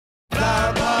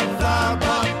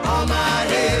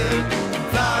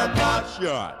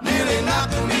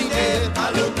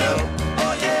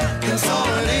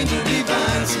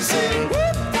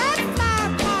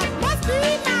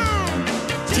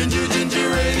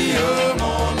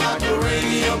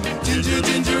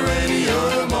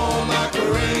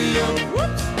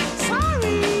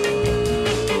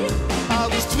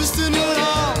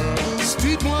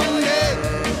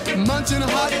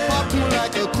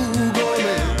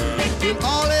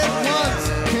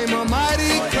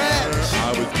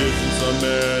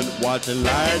watching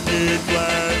lightning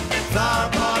flash. Flower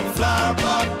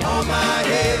pot on my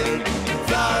head.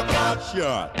 Flower pot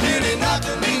Shot. nearly knocked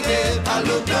me dead. I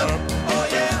looked up, oh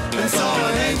yeah, and saw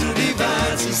an angel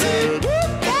divine. She said,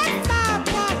 That flower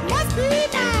pot must be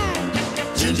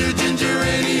mine. ginger,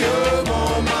 gingeranium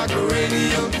on my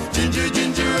cranium. Ginger,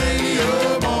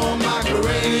 gingeranium on my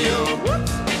cranium.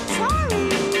 Sorry.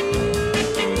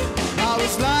 I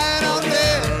was lying out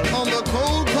there on the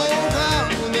cold, cold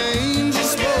ground when the angel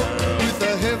spoke with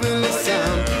a heavenly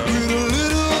sound. With a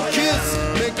little kiss,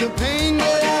 make the pain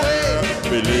go away.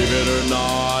 Believe it or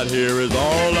not, here is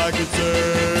all I can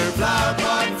say. Flower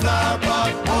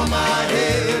pot on my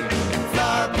head.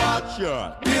 Flower pot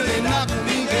Shot. nearly knocked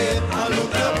me dead. I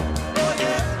looked up, oh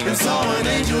yeah, and saw an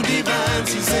angel divine.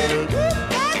 She said,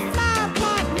 That flower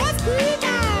pot must be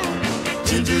mine.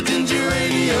 ginger,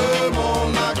 gingeranium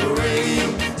on my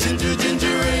cranium. Ginger,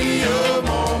 gingeranium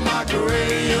on my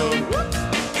cranium.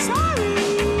 Sorry.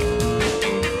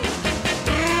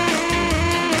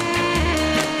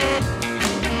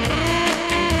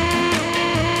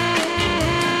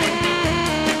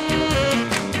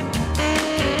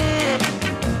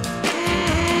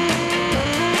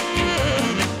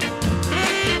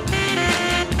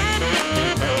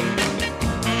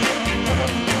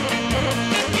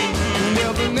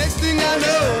 Well, the next thing I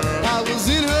know, I was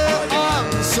in her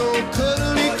arms, so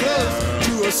cuddly close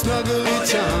to her snuggly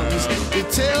charms. To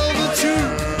tell the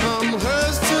truth, I'm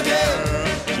hers today.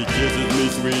 She kisses me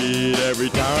sweet every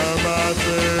time I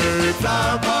say.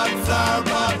 Flower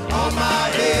pot on my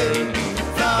head.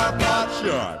 Flower pot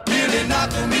Shot. nearly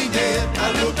knocked me dead.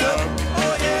 I looked up,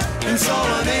 oh yeah, and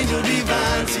saw an angel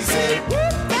divine. She said,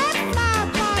 That flower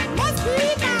pot must be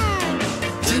mine.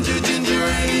 ginger,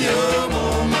 gingeranium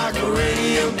on my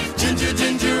cranium. Ginger,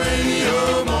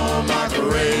 gingeranium on my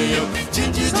cranium.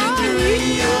 Ginger,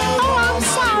 gingeranium Oh, on I'm my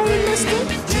sorry, cranium. mister.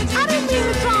 Ginger, I didn't mean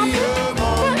to drop it. gingeranium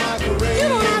on my But you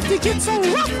don't cranium. have to get so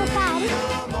rough about it.